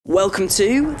Welcome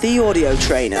to The Audio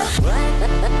Trainer,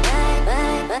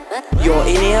 your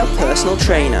in-ear personal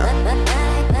trainer.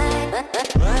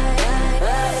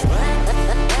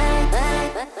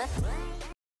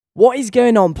 What is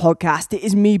going on, podcast? It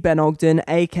is me, Ben Ogden,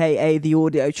 aka The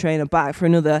Audio Trainer, back for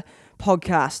another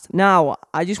podcast. Now,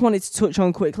 I just wanted to touch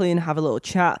on quickly and have a little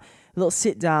chat, a little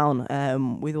sit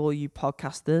down with all you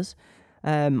podcasters,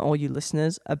 all you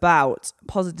listeners, about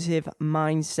positive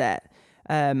mindset.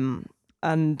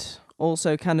 And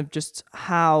also kind of just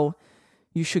how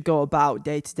you should go about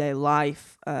day-to-day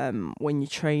life when you're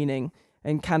training,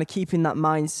 and kind of keeping that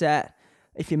mindset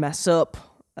if you mess up,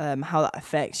 how that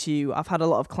affects you. I've had a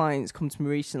lot of clients come to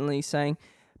me recently saying,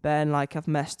 Ben, like, I've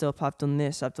messed up, I've done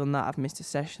this, I've done that, I've missed a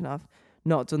session, I've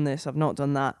not done this, I've not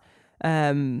done that.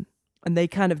 And they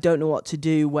kind of don't know what to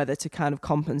do, whether to kind of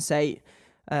compensate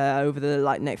over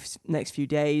the next few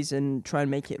days and try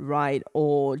and make it right,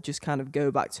 or just kind of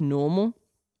go back to normal.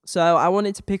 So I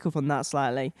wanted to pick up on that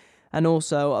slightly, and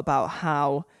also about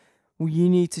how you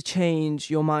need to change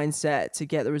your mindset to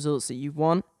get the results that you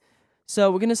want.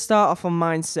 So we're going to start off on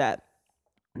mindset.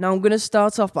 Now I'm going to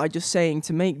start off by just saying,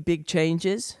 to make big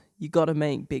changes, you got to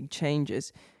make big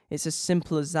changes. It's as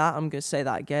simple as that. I'm going to say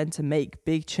that again. To make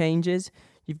big changes,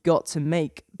 you've got to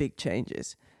make big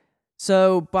changes.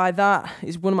 So by that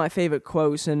is one of my favorite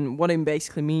quotes, and what it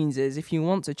basically means is, if you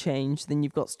want to change, then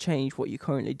you've got to change what you're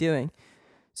currently doing.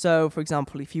 So, for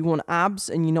example, if you want abs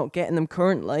and you're not getting them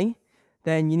currently,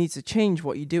 then you need to change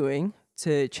what you're doing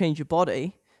to change your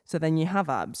body, so then you have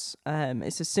abs.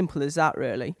 It's as simple as that,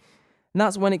 really. And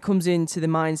that's when it comes into the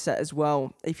mindset as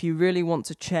well. If you really want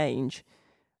to change,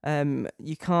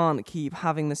 you can't keep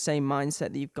having the same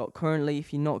mindset that you've got currently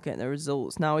if you're not getting the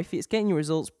results. Now, if it's getting your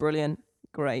results, brilliant,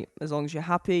 great, as long as you're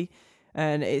happy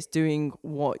and it's doing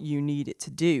what you need it to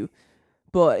do.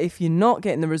 But if you're not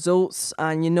getting the results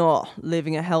and you're not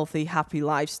living a healthy, happy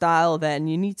lifestyle, then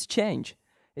you need to change.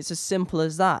 It's as simple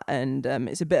as that. And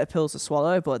it's a bitter pill to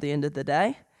swallow, but at the end of the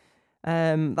day,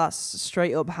 that's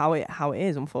straight up how it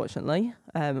is, unfortunately,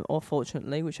 or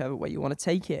fortunately, whichever way you want to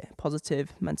take it.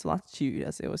 Positive mental attitude,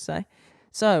 as they always say.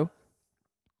 So,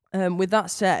 with that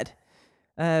said,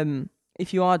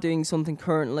 if you are doing something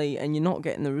currently and you're not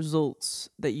getting the results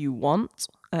that you want,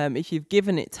 if you've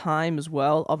given it time as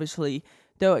well, obviously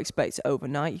don't expect it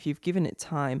overnight. If you've given it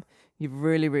time, you've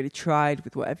really, really tried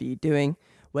with whatever you're doing,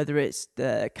 whether it's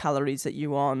the calories that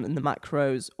you're on and the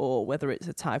macros, or whether it's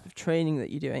a type of training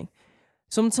that you're doing.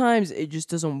 Sometimes it just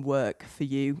doesn't work for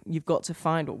you. You've got to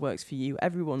find what works for you.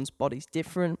 Everyone's body's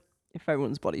different. If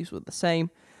everyone's bodies were the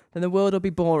same, then the world will be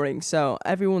boring. So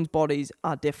everyone's bodies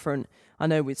are different. I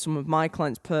know with some of my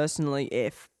clients personally,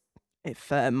 if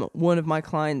one of my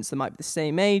clients, they might be the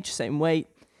same age, same weight,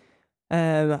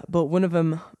 but one of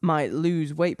them might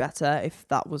lose weight better if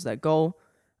that was their goal,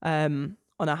 on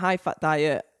a high-fat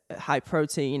diet, high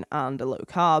protein, and a low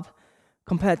carb,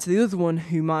 compared to the other one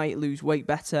who might lose weight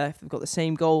better if they've got the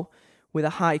same goal with a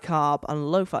high carb and a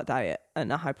low-fat diet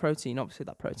and a high protein. Obviously,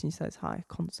 that protein stays high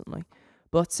constantly.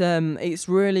 But it's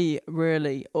really,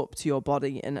 really up to your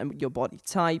body and your body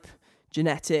type,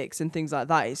 genetics, and things like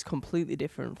that is completely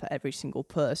different for every single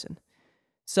person.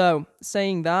 So,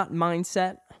 saying that,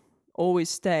 mindset, always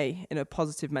stay in a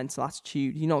positive mental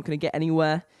attitude. You're not going to get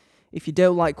anywhere if you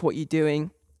don't like what you're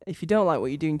doing. If you don't like what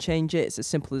you're doing, change it. It's as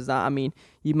simple as that. I mean,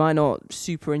 you might not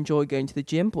super enjoy going to the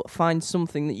gym, but find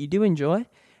something that you do enjoy,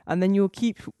 and then you'll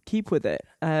keep with it.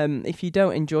 If you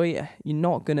don't enjoy it, you're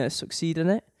not going to succeed in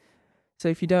it. So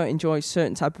if you don't enjoy a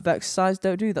certain type of exercise,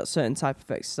 don't do that certain type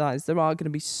of exercise. There are going to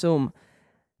be some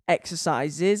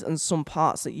exercises and some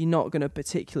parts that you're not going to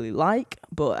particularly like,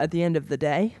 but at the end of the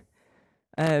day,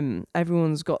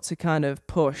 everyone's got to kind of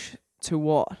push to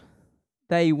what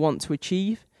they want to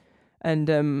achieve, and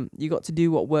you got to do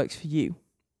what works for you.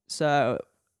 So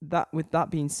with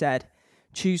that being said,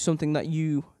 choose something that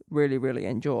you really, really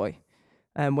enjoy,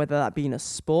 whether that be in a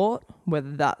sport,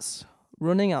 whether that's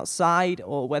running outside,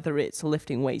 or whether it's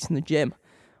lifting weights in the gym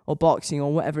or boxing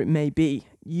or whatever it may be.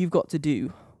 You've got to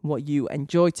do what you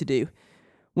enjoy to do.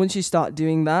 Once you start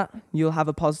doing that, you'll have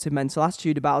a positive mental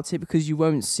attitude about it, because you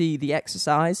won't see the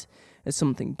exercise as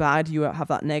something bad. You won't have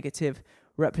that negative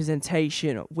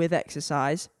representation with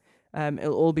exercise.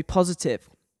 It'll all be positive.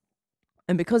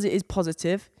 And because it is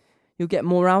positive, you'll get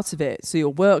more out of it. So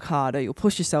you'll work harder, you'll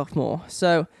push yourself more.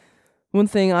 So one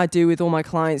thing I do with all my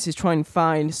clients is try and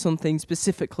find something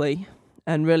specifically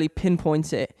and really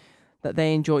pinpoint it that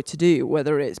they enjoy to do,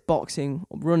 whether it's boxing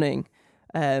or running,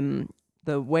 the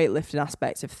weightlifting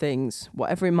aspect of things,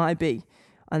 whatever it might be,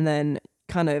 and then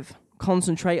kind of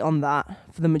concentrate on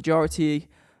that for the majority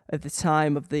of the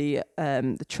time of the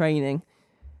training,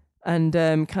 and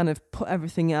kind of put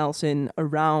everything else in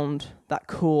around that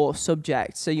core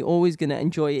subject. So you're always going to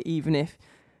enjoy it, even if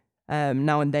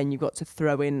now and then you've got to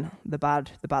throw in the bad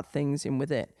things in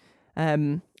with it.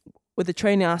 With the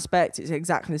training aspect, it's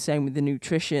exactly the same with the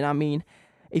nutrition. I mean,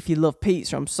 if you love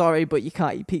pizza, I'm sorry, but you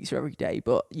can't eat pizza every day.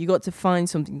 But you got to find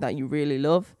something that you really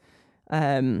love,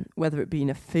 whether it be in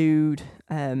a food,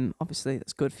 obviously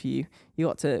that's good for you. You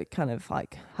got to kind of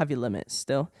like have your limits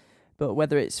still. But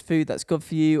whether it's food that's good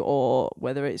for you, or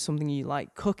whether it's something you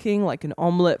like cooking, like an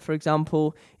omelette, for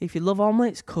example. If you love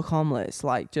omelettes, cook omelettes.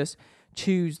 Like, just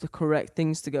choose the correct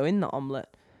things to go in the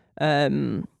omelette.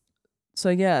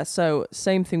 So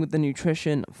same thing with the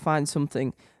nutrition. Find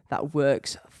something that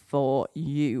works for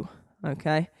you.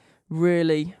 Okay,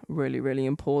 really, really, really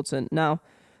important. Now,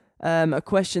 a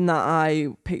question that I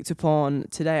picked up on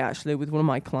today actually with one of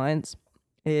my clients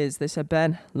is, they said,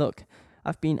 Ben, look,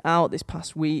 I've been out this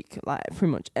past week, like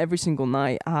pretty much every single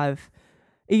night. I've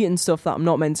eaten stuff that I'm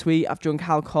not meant to eat. I've drunk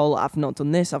alcohol. I've not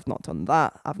done this. I've not done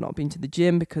that. I've not been to the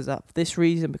gym because of this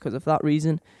reason, because of that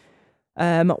reason.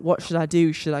 What should I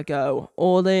do? Should I go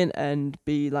all in and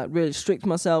be like really strict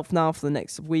myself now for the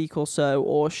next week or so,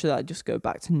 or should I just go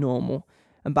back to normal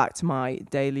and back to my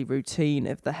daily routine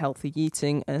of the healthy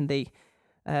eating and the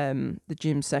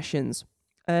gym sessions?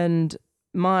 And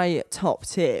my top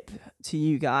tip to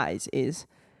you guys is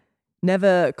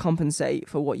never compensate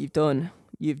for what you've done.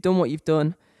 You've done what you've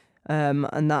done,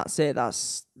 and that's it.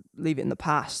 Leave it in the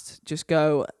past. Just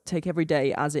go, take every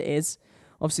day as it is.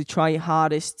 Obviously, try your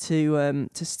hardest to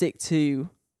stick to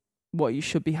what you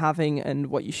should be having and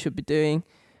what you should be doing.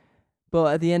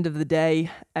 But at the end of the day,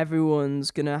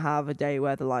 everyone's gonna have a day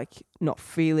where they're like not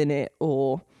feeling it,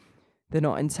 or they're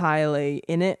not entirely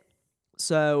in it.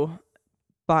 So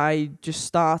by just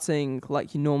starting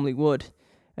like you normally would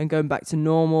and going back to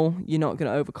normal, you're not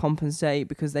going to overcompensate,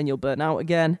 because then you'll burn out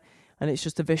again, and it's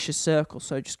just a vicious circle.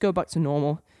 So just go back to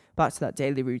normal, back to that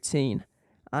daily routine,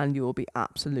 and you'll be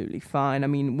absolutely fine. I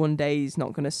mean, one day is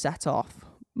not going to set off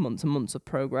months and months of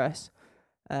progress.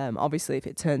 Obviously, if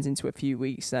it turns into a few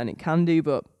weeks, then it can do,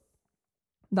 but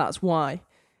that's why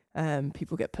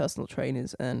people get personal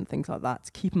trainers and things like that,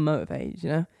 to keep them motivated, you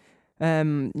know?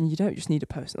 You don't just need a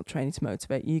personal trainer to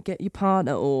motivate you. Get your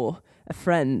partner or a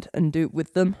friend and do it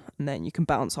with them, and then you can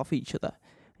bounce off each other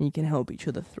and you can help each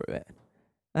other through it.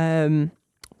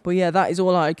 But yeah, that is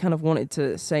all I kind of wanted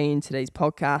to say in today's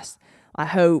podcast. I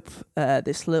hope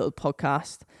this little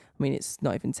podcast, I mean, it's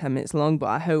not even 10 minutes long, but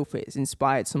I hope it's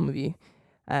inspired some of you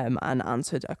and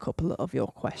answered a couple of your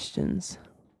questions.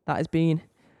 That has been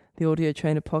the Audio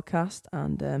Trainer Podcast,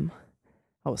 and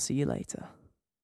I will see you later.